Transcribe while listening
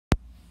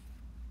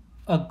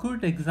A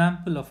good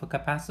example of a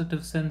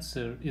capacitive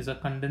sensor is a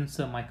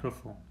condenser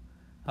microphone.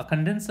 A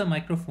condenser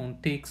microphone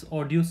takes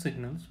audio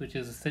signals, which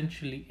is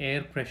essentially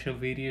air pressure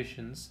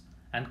variations,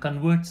 and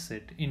converts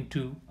it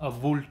into a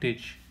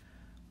voltage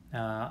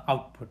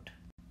output.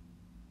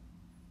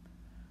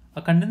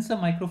 A condenser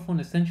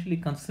microphone essentially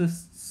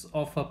consists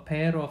of a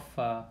pair of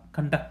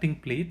conducting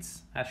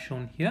plates, as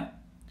shown here.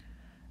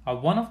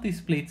 One of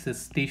these plates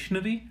is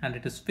stationary and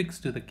it is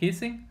fixed to the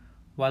casing,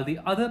 while the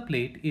other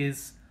plate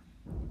is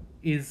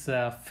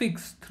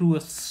fixed through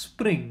a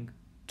spring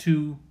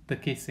to the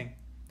casing.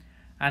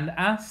 And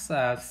as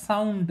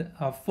sound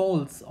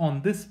falls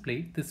on this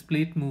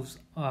plate moves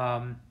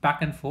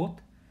back and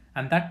forth,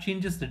 and that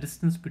changes the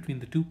distance between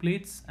the two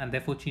plates and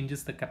therefore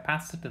changes the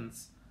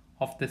capacitance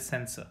of this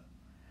sensor.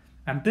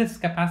 And this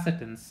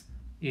capacitance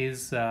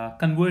is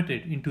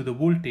converted into the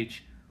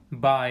voltage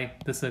by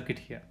the circuit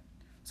here.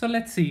 So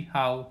let's see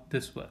how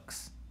this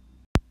works.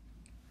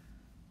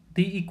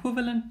 The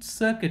equivalent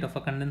circuit of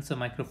a condenser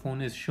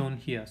microphone is shown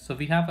here. So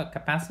we have a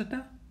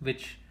capacitor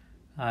which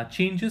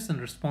changes in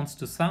response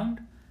to sound,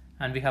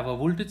 and we have a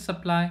voltage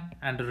supply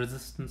and a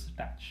resistance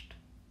attached.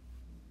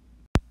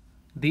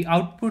 The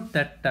output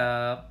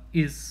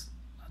is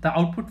the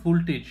output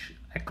voltage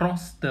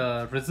across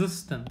the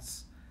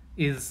resistance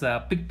is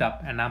picked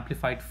up and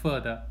amplified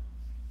further.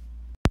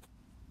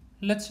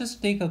 Let's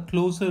just take a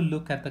closer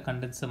look at the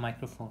condenser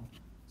microphone.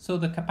 So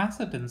the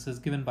capacitance is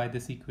given by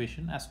this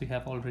equation, as we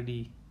have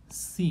already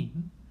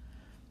seen.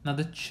 Now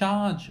the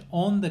charge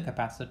on the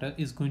capacitor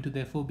is going to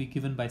therefore be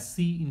given by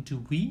C into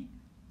V,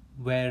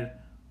 where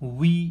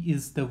V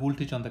is the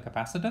voltage on the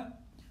capacitor,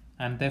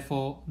 and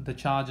therefore the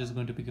charge is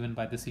going to be given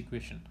by this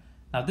equation.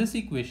 Now this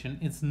equation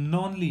is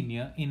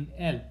non-linear in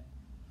L.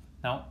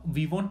 Now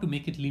we want to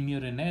make it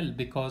linear in L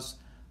because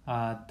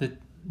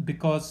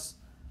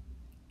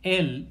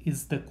L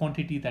is the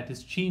quantity that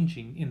is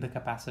changing in the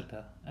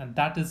capacitor, and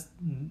that is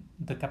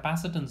the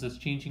capacitance is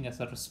changing as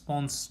a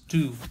response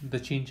to the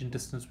change in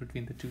distance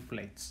between the two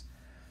plates.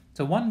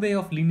 So one way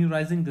of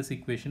linearizing this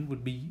equation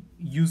would be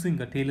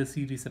using a Taylor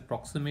series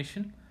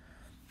approximation,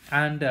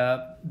 and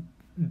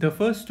the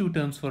first two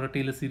terms for a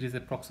Taylor series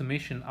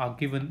approximation are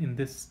given in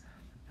this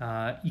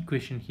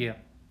equation here.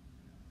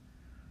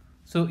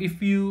 So if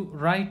you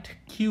write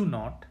Q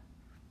naught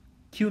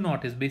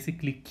is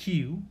basically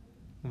Q,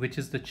 which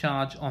is the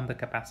charge on the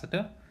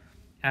capacitor,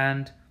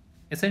 and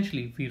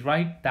essentially we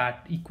write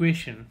that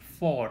equation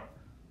for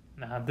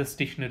the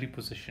stationary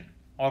position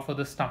or for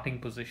the starting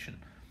position,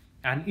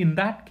 and in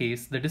that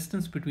case the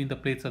distance between the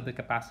plates of the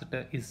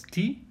capacitor is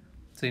T.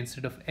 So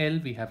instead of L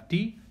we have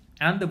T,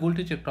 and the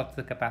voltage across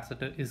the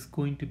capacitor is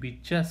going to be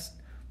just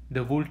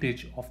the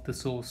voltage of the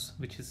source,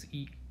 which is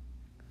E.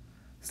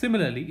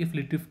 Similarly, if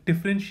we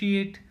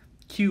differentiate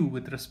Q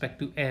with respect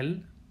to L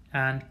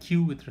and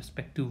Q with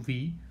respect to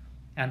V,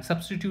 and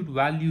substitute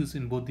values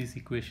in both these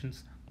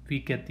equations, we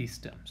get these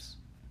terms.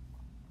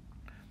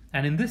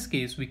 And in this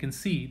case, we can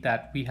see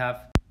that we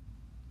have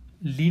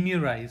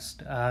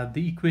linearized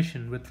the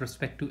equation with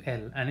respect to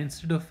L, and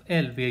instead of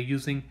L, we are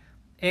using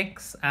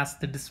X as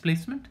the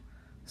displacement.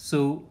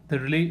 So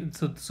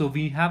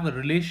we have a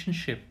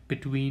relationship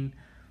between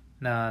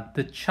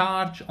the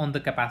charge on the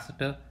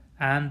capacitor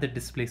and the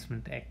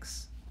displacement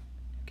X.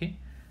 Okay,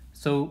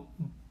 so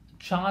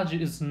charge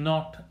is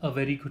not a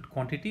very good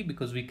quantity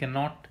because we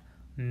cannot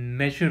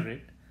measure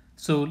it.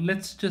 So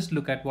let's just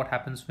look at what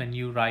happens when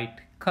you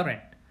write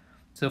current.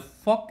 So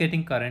for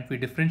getting current, we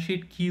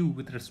differentiate Q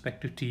with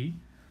respect to T.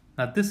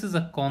 Now this is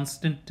a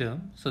constant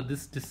term, so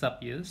this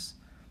disappears.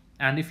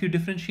 And if you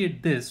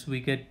differentiate this,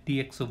 we get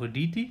dx over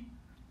dt,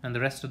 and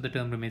the rest of the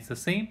term remains the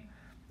same.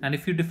 And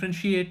if you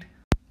differentiate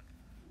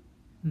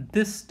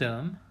this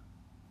term,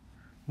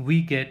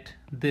 we get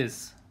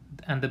this.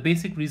 And the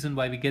basic reason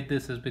why we get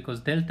this is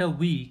because delta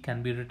V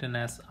can be written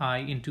as I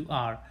into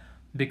R,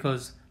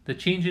 because the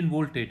change in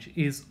voltage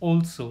is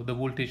also the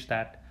voltage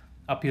that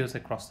appears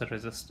across the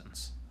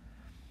resistance.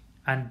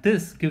 And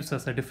this gives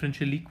us a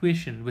differential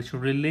equation which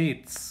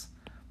relates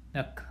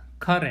a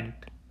current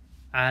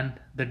and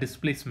the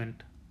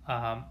displacement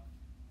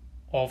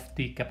of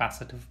the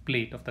capacitive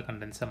plate of the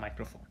condenser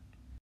microphone.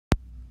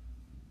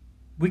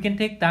 We can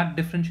take that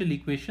differential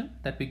equation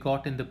that we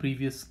got in the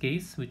previous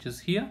case, which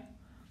is here,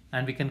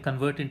 and we can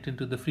convert it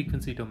into the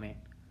frequency domain.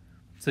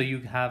 So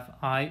you have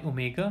I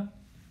omega,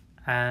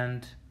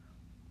 and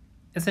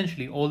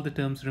essentially all the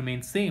terms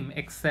remain same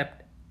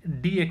except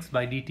dx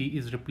by dt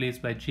is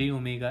replaced by j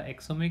omega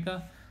x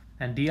omega,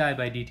 and di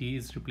by dt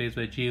is replaced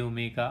by j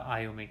omega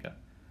I omega.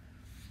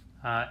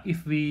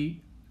 If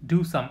we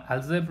do some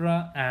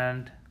algebra,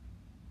 and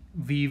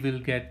we will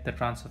get the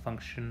transfer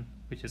function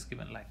which is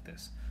given like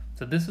this.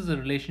 So this is a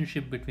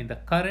relationship between the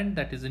current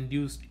that is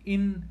induced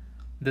in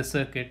the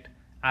circuit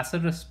as a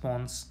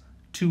response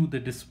to the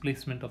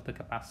displacement of the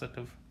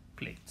capacitive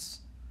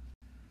plates.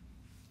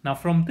 Now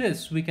from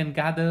this we can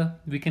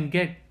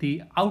get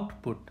the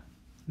output,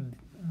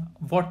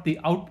 what the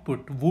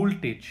output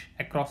voltage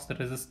across the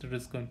resistor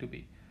is going to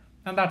be.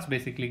 And that's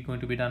basically going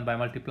to be done by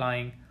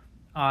multiplying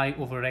I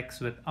over X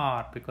with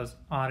R, because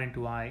R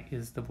into I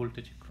is the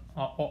voltage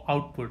or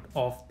output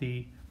of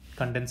the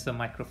condenser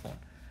microphone.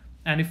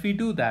 And if we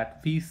do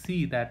that, we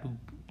see that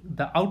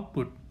the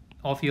output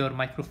of your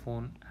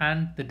microphone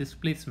and the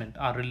displacement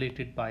are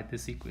related by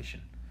this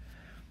equation.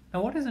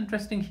 Now what is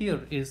interesting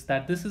here is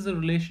that this is a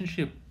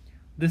relationship,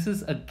 this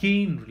is a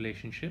gain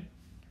relationship.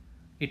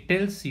 It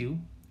tells you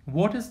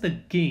what is the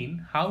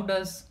gain, how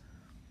does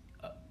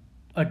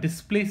a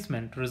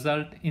displacement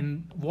result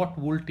in what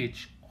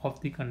voltage of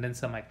the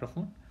condenser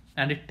microphone,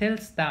 and it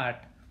tells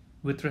that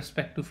with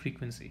respect to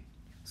frequency.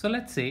 So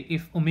let's say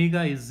if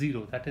omega is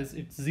 0, that is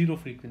it's 0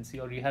 frequency,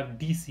 or you have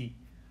DC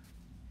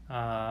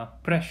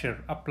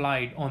pressure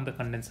applied on the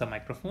condenser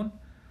microphone,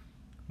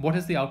 what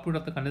is the output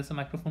of the condenser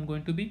microphone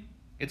going to be?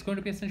 It's going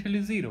to be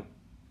essentially 0.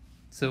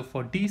 So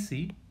for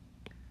DC,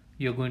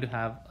 you're going to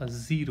have a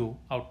 0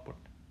 output.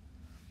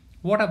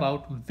 What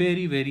about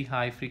very, very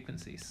high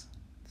frequencies?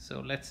 So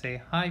let's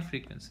say high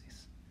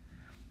frequencies.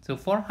 So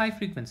for high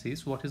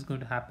frequencies, what is going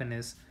to happen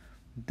is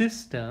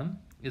this term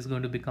is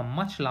going to become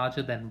much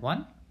larger than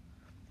 1,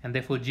 and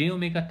therefore j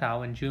omega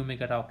tau and j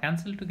omega tau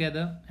cancel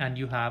together, and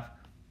you have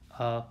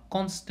a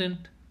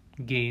constant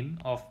gain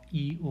of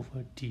E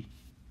over D.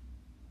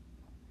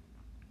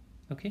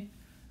 Okay,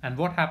 and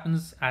what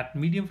happens at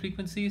medium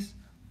frequencies?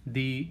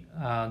 The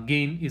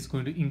gain is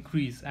going to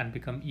increase and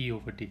become E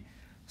over D.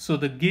 So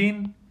the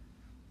gain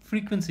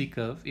frequency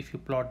curve, if you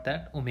plot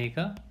that,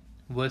 omega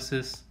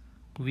versus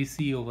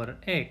Vc over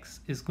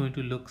X, is going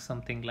to look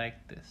something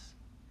like this.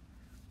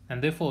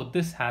 And therefore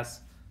this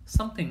has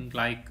something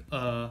like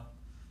a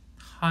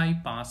high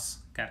pass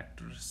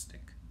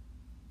characteristic.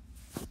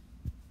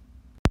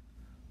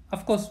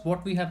 Of course,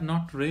 what we have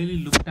not really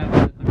looked at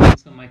in the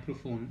condenser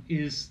microphone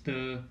is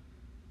the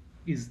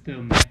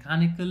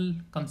mechanical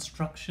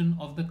construction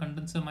of the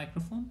condenser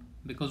microphone,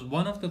 because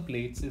one of the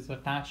plates is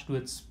attached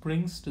with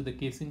springs to the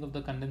casing of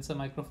the condenser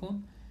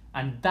microphone,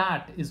 and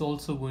that is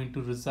also going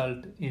to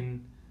result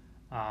in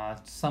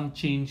some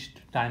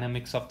changed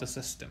dynamics of the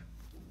system.